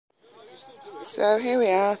So here we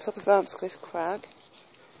are, top of Almscliffe Crag,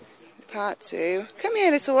 part 2. Come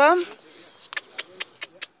here, little one.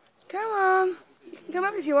 Come on. You can come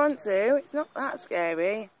up if you want to. It's not that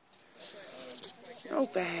scary. Oh,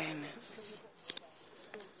 Ben.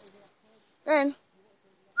 Ben.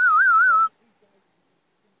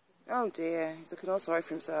 Oh dear, he's looking all sorry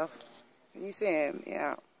for himself. Can you see him?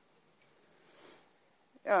 Yeah.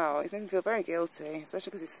 Oh, he's making me feel very guilty,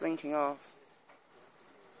 especially because he's slinking off.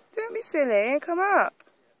 Don't be silly, come up.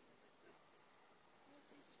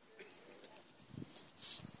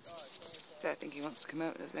 Don't think he wants to come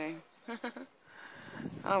up, does he?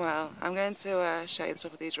 Oh well, I'm going to show you the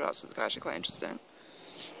top of these rocks, because they're actually quite interesting.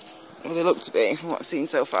 Well, they look to be, from what I've seen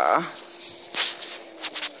so far.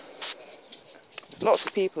 There's lots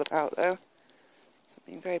of people about though, so I'm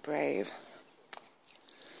being very brave.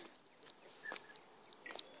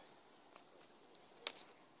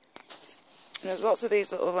 And there's lots of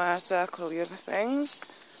these little circular things,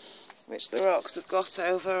 which the rocks have got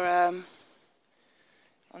over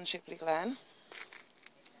on Shipley Glen.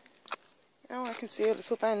 Oh, I can see a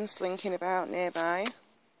little Ben slinking about nearby.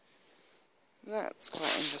 That's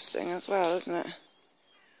quite interesting as well, isn't it?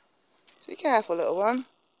 So be careful, little one.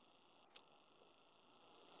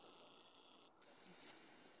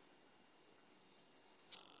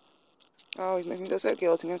 Oh, he's making me feel so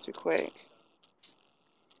guilty, he has to be quick.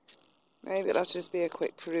 Maybe it'll have to just be a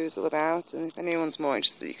quick perusal about, and if anyone's more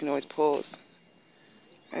interested, you can always pause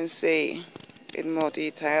and see in more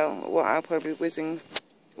detail what I'll probably be whizzing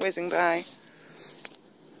by.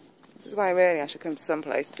 This is why really I should come to some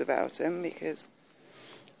places about him, because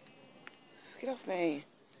get off me,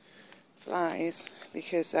 flies,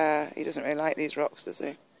 because he doesn't really like these rocks, does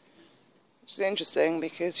he? Which is interesting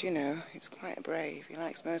because, you know, he's quite brave. He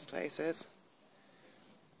likes most places.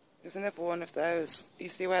 There's another one of those. You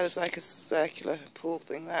see where there's like a circular pool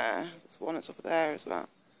thing there? There's one that's over there as well.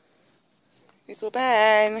 Little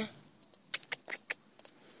Ben!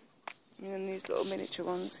 And then these little miniature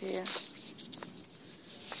ones here.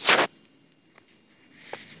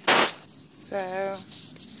 So...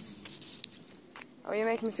 oh, you're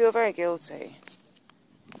making me feel very guilty.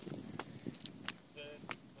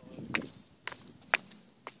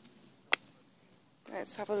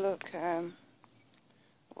 Let's have a look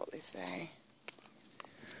what they say.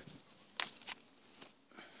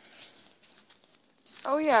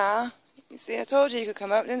 Oh yeah, you see, I told you you could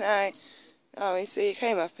come up, didn't I? Oh, you see, he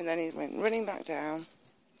came up and then he went running back down.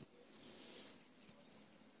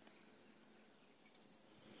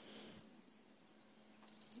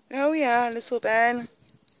 Oh yeah, little Ben.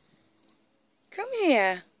 Come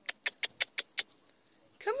here.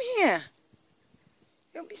 Come here.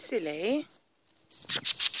 Don't be silly.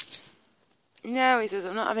 No, he says,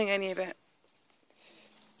 I'm not having any of it.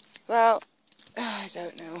 Well, I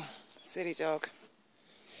don't know. Silly dog.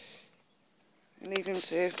 I leave him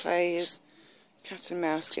to play his cat and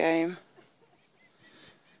mouse game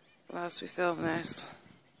whilst we film this.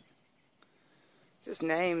 Just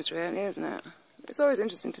names really, isn't it? It's always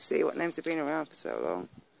interesting to see what names have been around for so long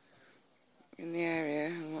in the area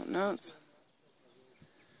and whatnot.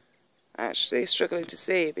 Actually struggling to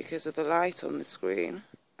see because of the light on the screen,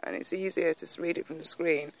 and it's easier to read it from the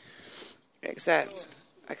screen, except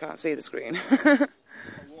I can't see the screen.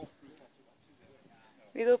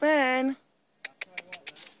 Little Ben!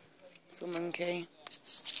 Little monkey.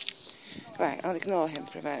 Right, I'll ignore him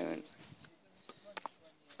for a moment.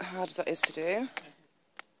 Hard as that is to do.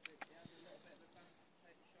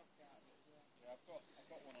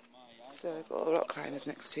 So I've got all the rock climbers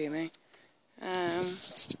next to me.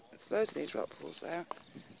 There's loads of these rock pools there.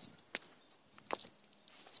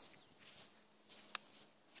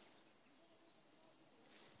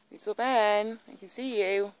 Little Ben, I can see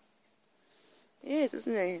you. He is,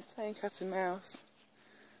 isn't he? He's playing cat and mouse.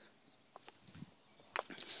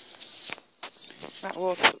 That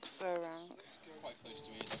water looks so rank. Quite close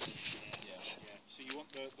to me. Yeah. So you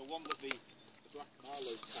want the one that the black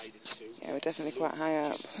marlow's tied into? Yeah, we're definitely quite high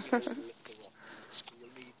up.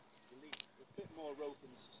 You'll need a bit more rope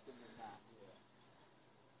in the system than that.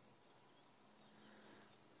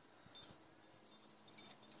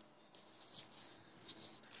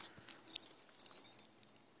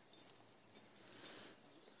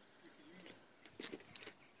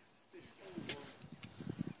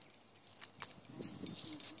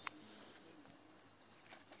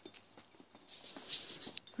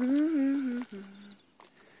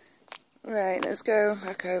 Right, let's go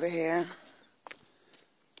back over here.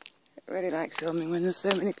 I really like filming when there's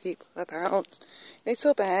so many people about.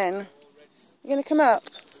 Little Ben, you gonna come up?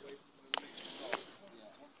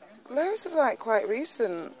 Loads of like quite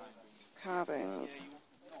recent carvings.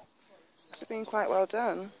 been quite well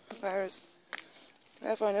done, whereas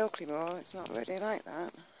over on Ilkley Moor it's not really like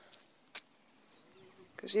that.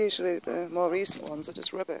 Because usually the more recent ones are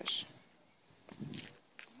just rubbish.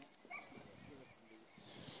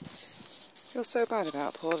 I feel so bad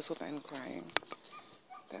about poor little Ben crying.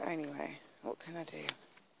 But anyway, what can I do?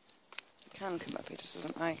 He can come up, he just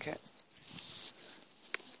doesn't like it.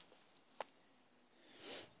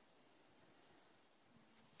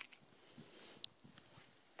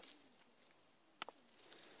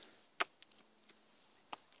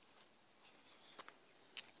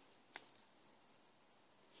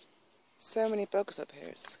 So many bugs up here,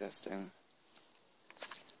 it's disgusting.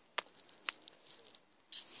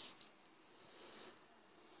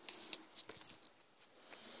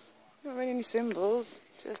 Not really any symbols,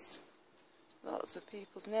 just lots of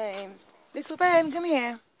people's names. Little Ben, come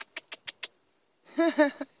here. He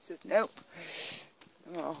says, nope.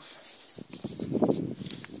 I'm off.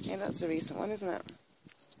 Yeah, that's a recent one, isn't it?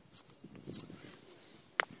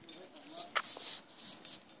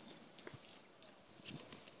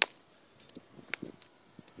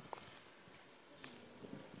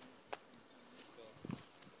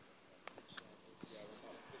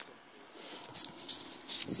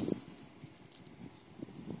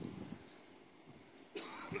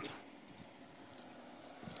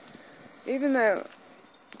 Even though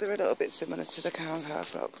they're a little bit similar to the cow and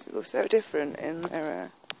calf rocks, they look so different in their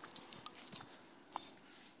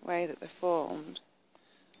way that they're formed.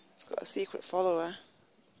 I've got a secret follower.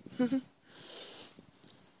 Go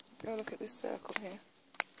look at this circle here.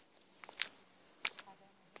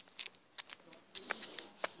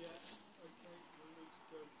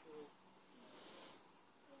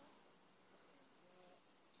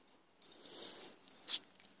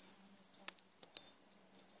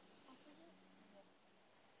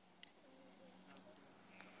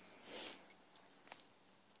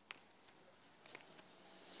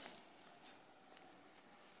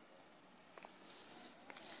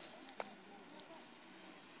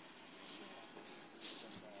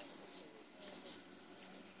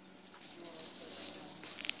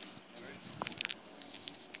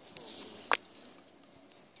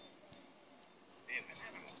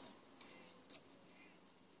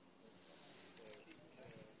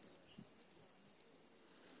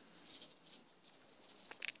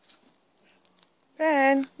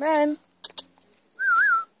 Ben!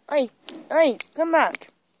 Oi! Oi! Come back!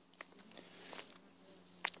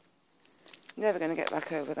 Never going to get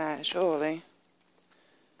back over there, surely.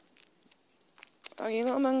 Oh, you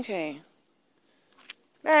little monkey.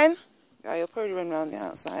 Ben! Oh, you'll probably run around the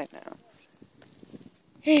outside now.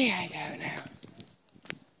 I don't know.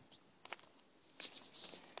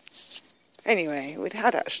 Anyway, we'd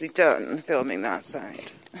had actually done filming that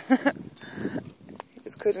side. He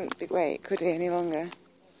just couldn't wait, could he, any longer?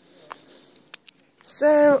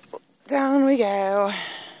 So, down we go.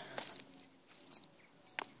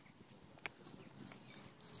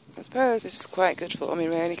 I suppose this is quite good for me,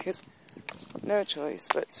 really, because I've got no choice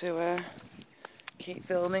but to keep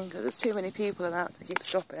filming, because there's too many people about to keep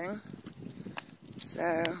stopping.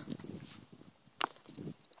 So,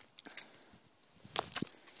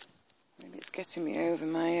 maybe it's getting me over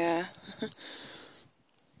my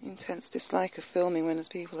intense dislike of filming when there's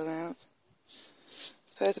people about.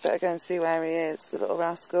 I suppose I better go and see where he is, the little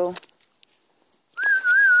rascal.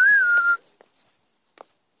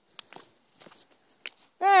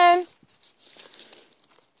 Ben!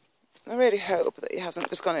 I really hope that he hasn't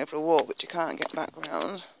just gone over a wall which you can't get back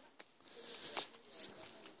round.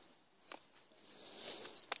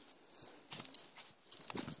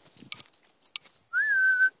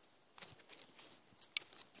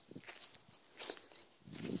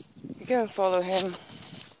 You go and follow him.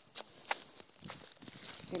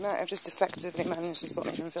 He might have just effectively managed to stop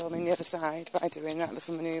me from filming the other side by doing that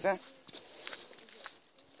little manoeuvre.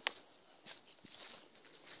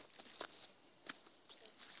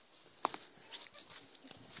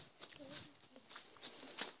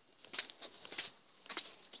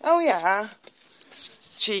 Oh yeah,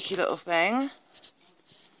 cheeky little thing.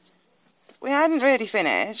 We hadn't really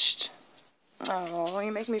finished. Oh,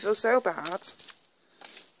 you make me feel so bad.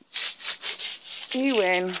 You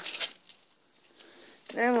win.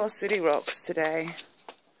 No more silly rocks today.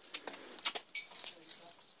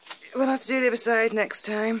 We'll have to do the other side next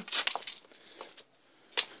time.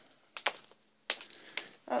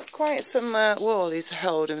 That's quite some wall he's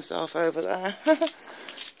held himself over there.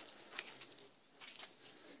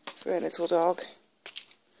 For a little dog.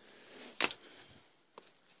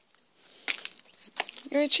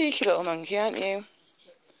 You're a cheeky little monkey, aren't you?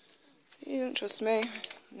 You don't trust me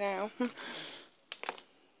now. I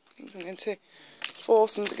think I'm going to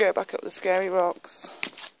force them to go back up the scary rocks.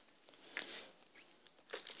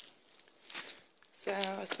 So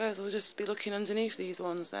I suppose we'll just be looking underneath these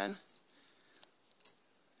ones then.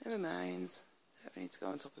 Never mind. Don't need to go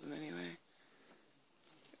on top of them anyway.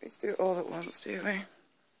 Let's do it all at once, do we?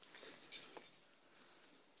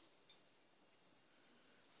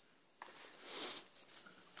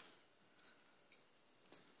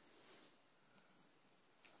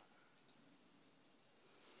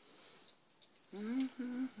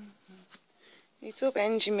 Little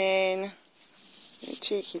Benjamin. You're a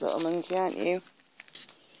cheeky little monkey, aren't you?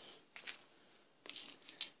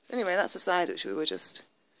 Anyway, that's the side which we were just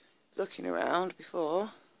looking around before.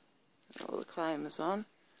 All the climbers on.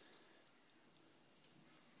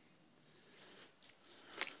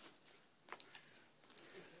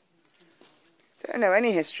 Don't know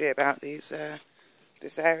any history about these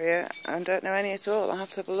this area, and don't know any at all. I'll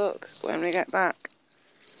have to have a look when we get back,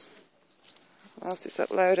 whilst it's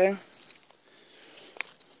uploading.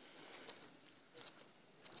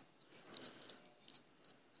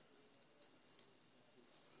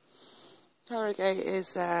 Harrogate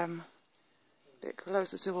is a bit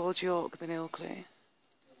closer towards York than Ilkley.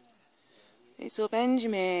 Little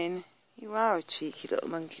Benjamin, you are a cheeky little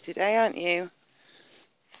monkey today, aren't you?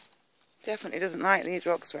 Definitely doesn't like these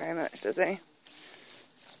rocks very much, does he?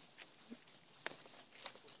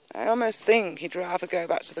 I almost think he'd rather go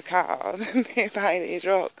back to the car than be by these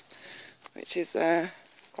rocks, which is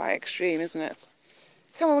quite extreme, isn't it?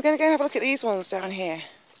 Come on, we're going to go and have a look at these ones down here.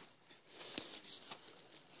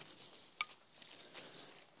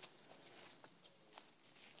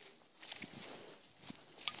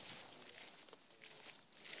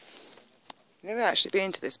 Never actually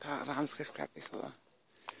been to this part of Almscliffe Crags before.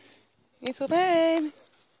 Little Ben!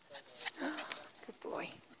 Oh, good boy. I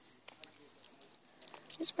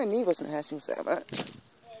wish my knee wasn't hurting so much.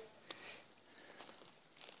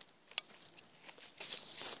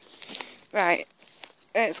 Right,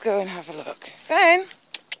 let's go and have a look. Ben!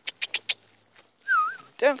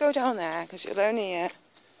 Don't go down there, because you'll only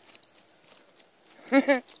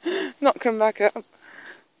not come back up.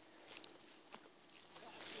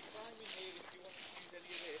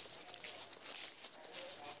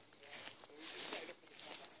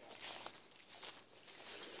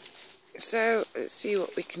 So, let's see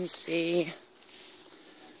what we can see.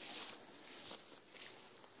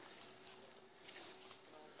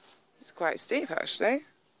 It's quite steep, actually.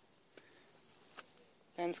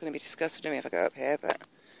 Ben's going to be disgusted at me if I go up here, but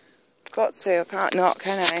I've got to. I can't not,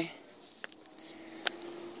 can I?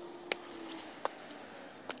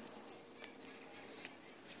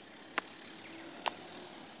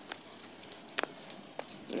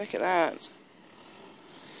 Look at that.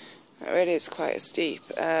 That really is quite a steep.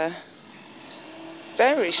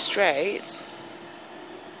 Very straight.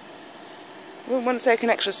 You wouldn't want to take an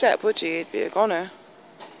extra step, would you? You'd be a goner.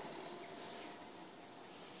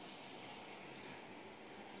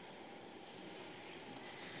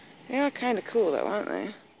 They are kind of cool though, aren't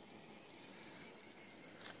they?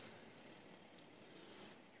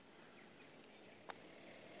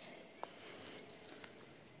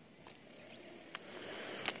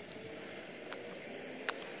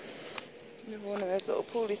 One of those little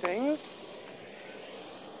pooly things.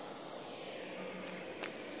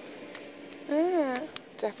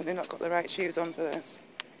 Definitely not got the right shoes on for this.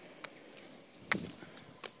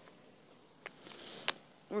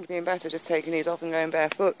 Would have been better just taking these off and going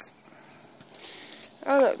barefoot.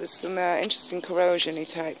 Oh look, there's some interesting corrosion-y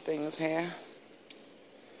type things here.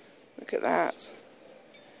 Look at that.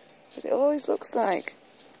 But it always looks like,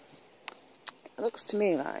 it looks to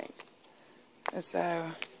me like, as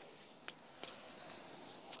though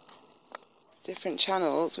different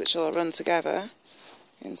channels which all run together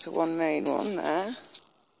into one main one there.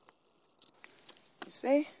 You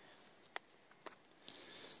see?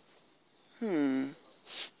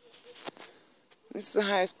 This is the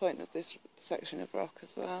highest point of this section of rock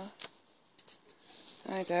as well.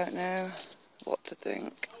 I don't know what to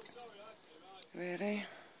think, really.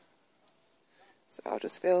 So I'll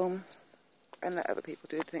just film and let other people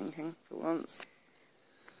do the thinking for once.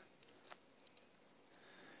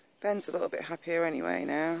 Ben's a little bit happier anyway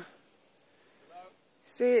now.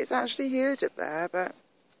 See, it's actually huge up there, but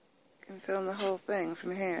you can film the whole thing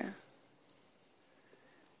from here.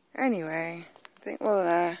 Anyway, I think we'll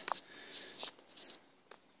go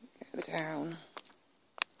down.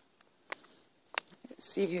 Let's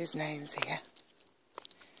see whose name's here.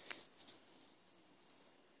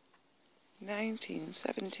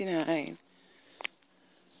 1979.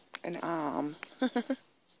 An arm.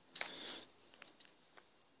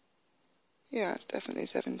 Yeah, it's definitely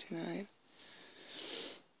 79.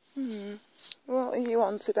 What are you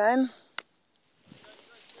on to, Ben?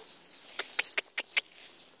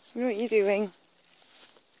 What are you doing?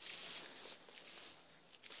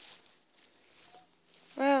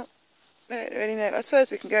 Well, I don't really know. I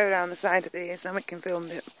suppose we can go around the side of these and we can film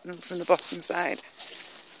them from the bottom side.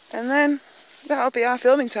 And then that'll be our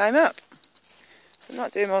filming time up. I'm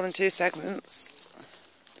not doing more than 2 segments.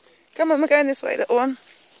 Come on, we're going this way, little one.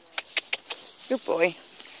 Good boy.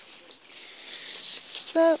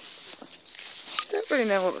 So, I don't really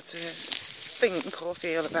know what to think or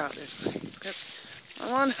feel about this place, because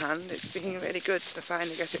on one hand it's been really good to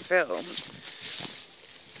finally get it filmed,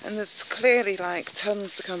 and there's clearly like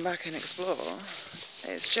tons to come back and explore.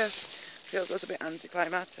 It's just feels a little bit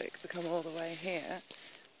anticlimactic to come all the way here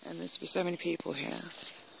and there's to be so many people here,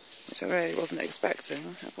 which I really wasn't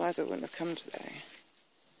expecting, otherwise I wouldn't have come today.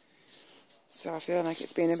 So I feel like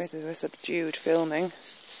it's been a bit of a subdued filming.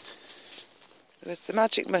 There was the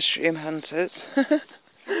magic mushroom hunters.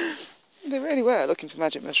 They really were looking for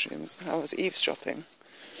magic mushrooms. I was eavesdropping.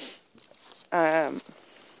 And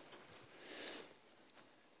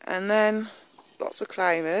then lots of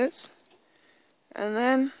climbers. And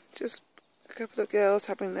then just a couple of girls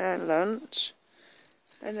having their lunch.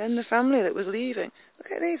 And then the family that was leaving.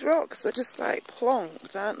 Look at these rocks. They're just like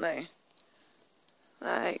plonked, aren't they?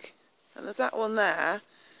 Like, and there's that one there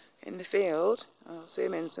in the field. I'll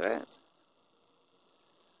zoom into it.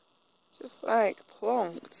 Just like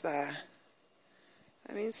plonked there.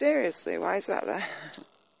 I mean, seriously, why is that there?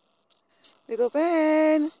 Little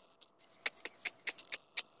Ben!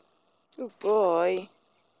 Good boy.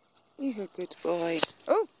 You're a good boy.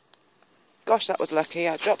 Oh! Gosh, that was lucky.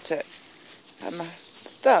 I dropped it. And my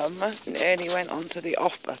thumb nearly went onto the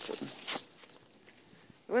off button.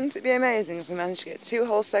 Wouldn't it be amazing if we managed to get 2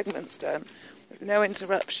 whole segments done with no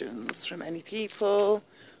interruptions from any people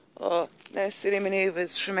or no silly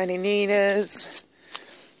manoeuvres from any Ninas?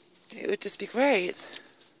 It would just be great.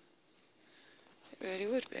 It really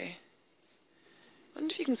would be. I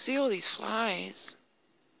wonder if you can see all these flies.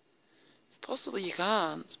 It's possible you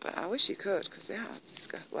can't, but I wish you could, because they are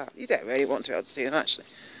disgusting. Well, you don't really want to be able to see them, actually.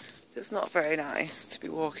 It's not very nice to be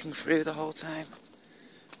walking through the whole time.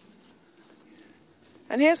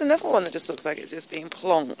 And here's another one that just looks like it's just being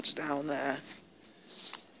plonked down there.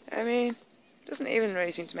 I mean, it doesn't even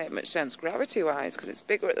really seem to make much sense gravity-wise, because it's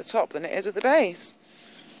bigger at the top than it is at the base.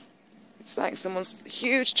 It's like someone's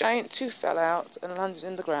huge giant tooth fell out and landed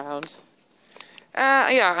in the ground.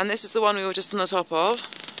 Yeah, and this is the one we were just on the top of.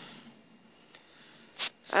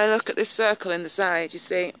 And look at this circle in the side, you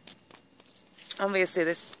see. Obviously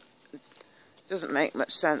this doesn't make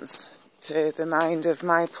much sense to the mind of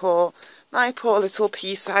my poor little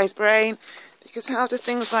pea-sized brain, because how do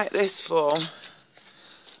things like this form?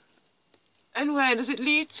 And where does it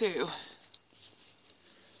lead to?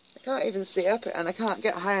 I can't even see up it, and I can't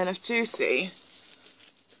get high enough to see.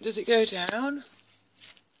 Does it go down?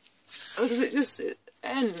 Or does it just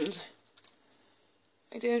end?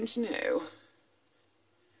 I don't know.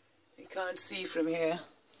 You can't see from here.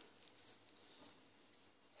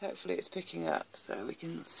 Hopefully it's picking up so we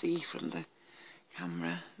can see from the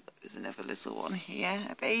camera. There's another little one here,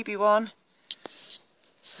 a baby one.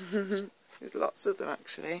 There's lots of them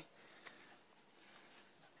actually.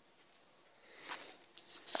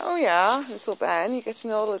 Oh yeah, little Ben, you're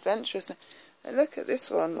getting all adventurous. And look at this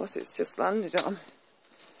one, what it's just landed on.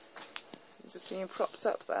 It's just being propped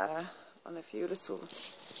up there on a few little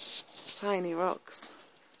tiny rocks.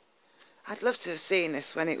 I'd love to have seen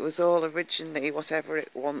this when it was all originally whatever it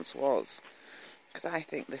once was, because I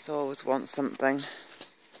think this always wants something.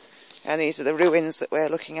 And these are the ruins that we're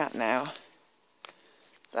looking at now.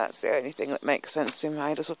 That's the only thing that makes sense in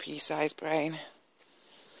my little pea-sized brain.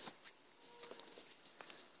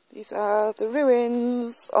 These are the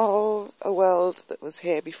ruins of a world that was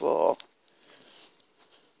here before.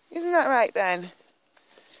 Isn't that right, Ben?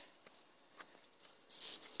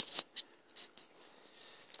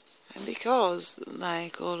 And because,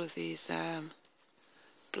 like, all of these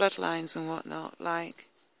bloodlines and whatnot, like,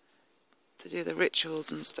 to do the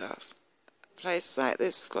rituals and stuff, places like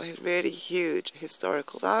this have got a really huge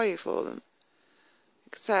historical value for them.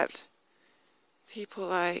 Except people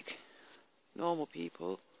like normal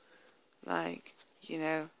people, like, you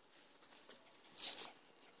know,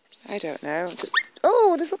 I don't know, just,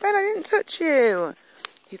 oh, little Ben, I didn't touch you.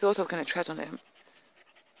 He thought I was going to tread on him.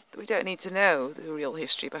 We don't need to know the real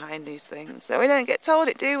history behind these things, so we don't get told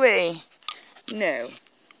it, do we? No,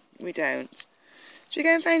 we don't. Should we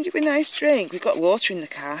go and find you a nice drink? We've got water in the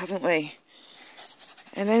car, haven't we?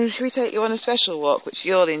 And then should we take you on a special walk, which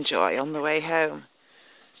you'll enjoy on the way home?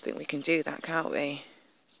 I think we can do that, can't we?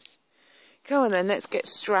 Go on then, let's get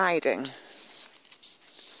striding.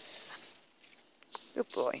 Good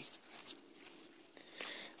boy.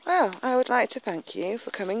 Well, I would like to thank you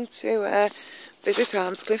for coming to visit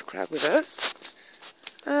Almscliffe Crag with us.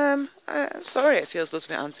 I'm sorry it feels a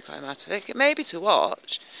little bit anticlimactic. It may be to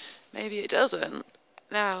watch, maybe it doesn't.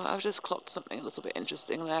 Now, I've just clocked something a little bit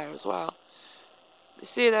interesting there as well. You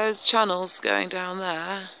see those channels going down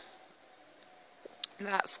there?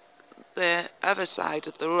 That's the other side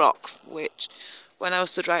of the rock, which, when I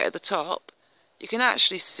was stood right at the top, you can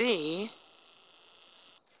actually see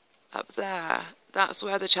up there. That's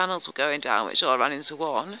where the channels were going down, which all ran into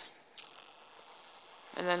one.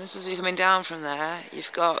 And then as you're coming down from there,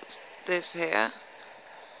 you've got this here.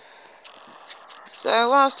 So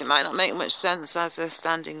whilst it might not make much sense as they're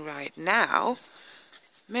standing right now,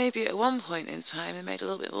 maybe at one point in time it made a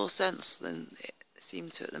little bit more sense than it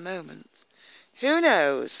seemed to at the moment. Who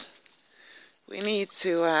knows? We need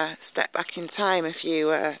to step back in time a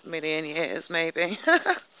few million years, maybe,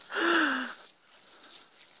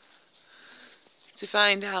 to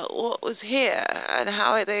find out what was here and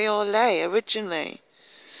how they all lay originally.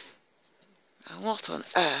 And what on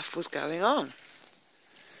earth was going on?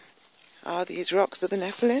 Are these rocks of the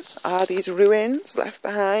Nephilim? Are these ruins left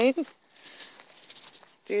behind?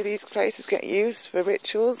 Do these places get used for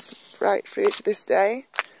rituals right through to this day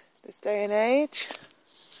and age?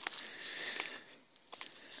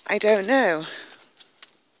 I don't know.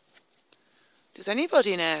 Does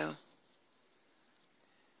anybody know?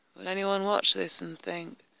 Will anyone watch this and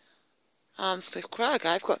think, Almscliffe Crag?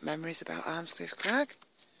 I've got memories about Almscliffe Crag.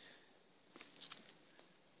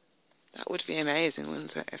 That would be amazing,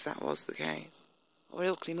 wouldn't it, if that was the case? Or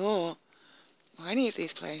Ilkley Moor, or any of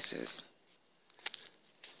these places.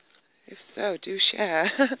 If so, do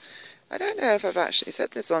share. I don't know if I've actually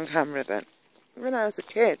said this on camera, but when I was a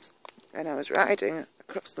kid, and I was riding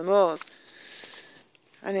across the moors,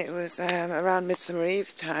 and it was around Midsummer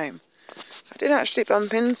Eve time, I did actually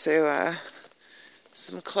bump into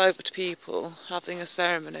some cloaked people having a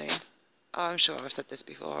ceremony. Oh, I'm sure I've said this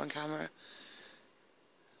before on camera.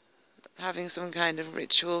 Having some kind of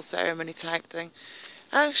ritual ceremony type thing.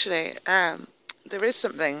 Actually, there is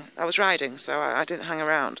something. I was riding, so I didn't hang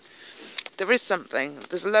around. There is something.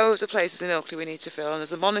 There's loads of places in Ilkley we need to film.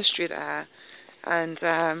 There's a monastery there, and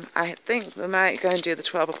I think we might go and do the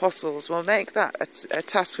 12 Apostles. We'll make that a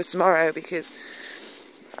task for tomorrow, because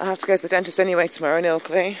I have to go to the dentist anyway tomorrow in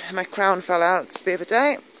Ilkley. My crown fell out the other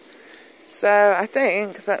day, so I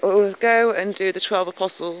think that we'll go and do the 12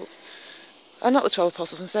 Apostles. Oh, not the 12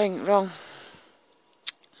 Apostles, I'm saying it wrong.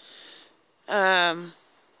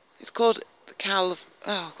 It's called the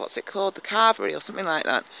what's it called? The Carvery or something like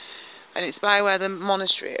that. And it's by where the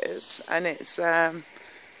monastery is. And it's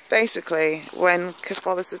basically when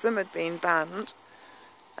Catholicism had been banned.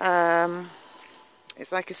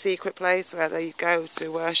 It's like a secret place where they go to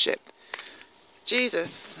worship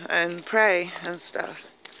Jesus and pray and stuff.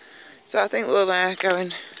 So I think we'll go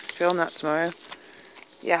and film that tomorrow.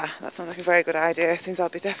 Yeah, that sounds like a very good idea, since I'll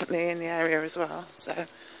be definitely in the area as well. So,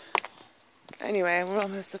 anyway, we're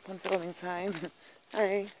almost up on filming time.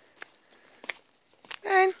 Hi.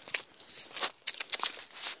 Ben.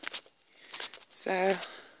 So,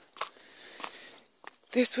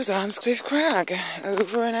 this was Almscliffe Crag,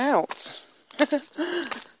 over and out.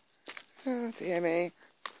 Oh dear me.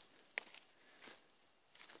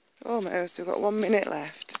 Almost, we've got 1 minute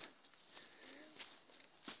left.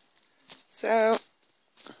 So,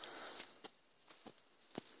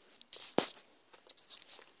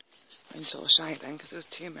 I'm sort of shy then, because there was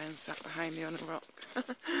 2 men sat behind me on a rock.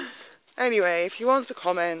 Anyway, if you want to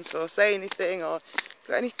comment or say anything, or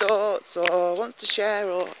got any thoughts, or want to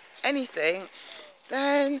share, or anything,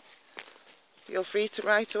 then feel free to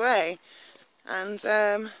write away. And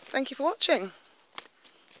thank you for watching.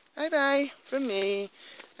 Bye bye from me.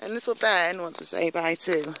 And little Ben wants to say bye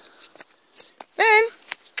too. Ben,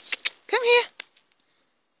 come here.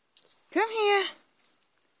 Come here.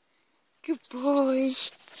 Good boy.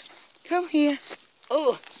 Come here.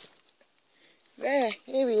 Oh, there,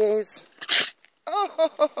 here he is.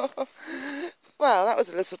 Oh, well, that was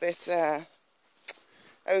a little bit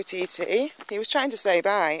OTT. He was trying to say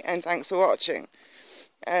bye and thanks for watching,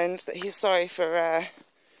 and that he's sorry for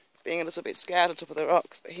being a little bit scared on top of the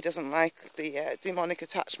rocks, but he doesn't like the demonic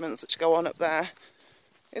attachments which go on up there.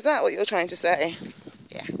 Is that what you're trying to say?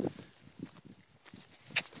 Yeah.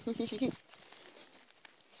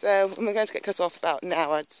 So we're going to get cut off about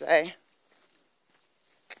now, I'd say.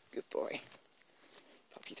 Good boy.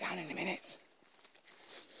 Pop you down in a minute.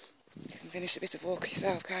 You can finish a bit of walk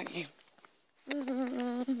yourself, can't you?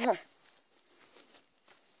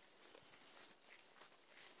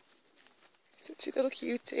 You little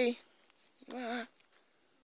cutie. You are.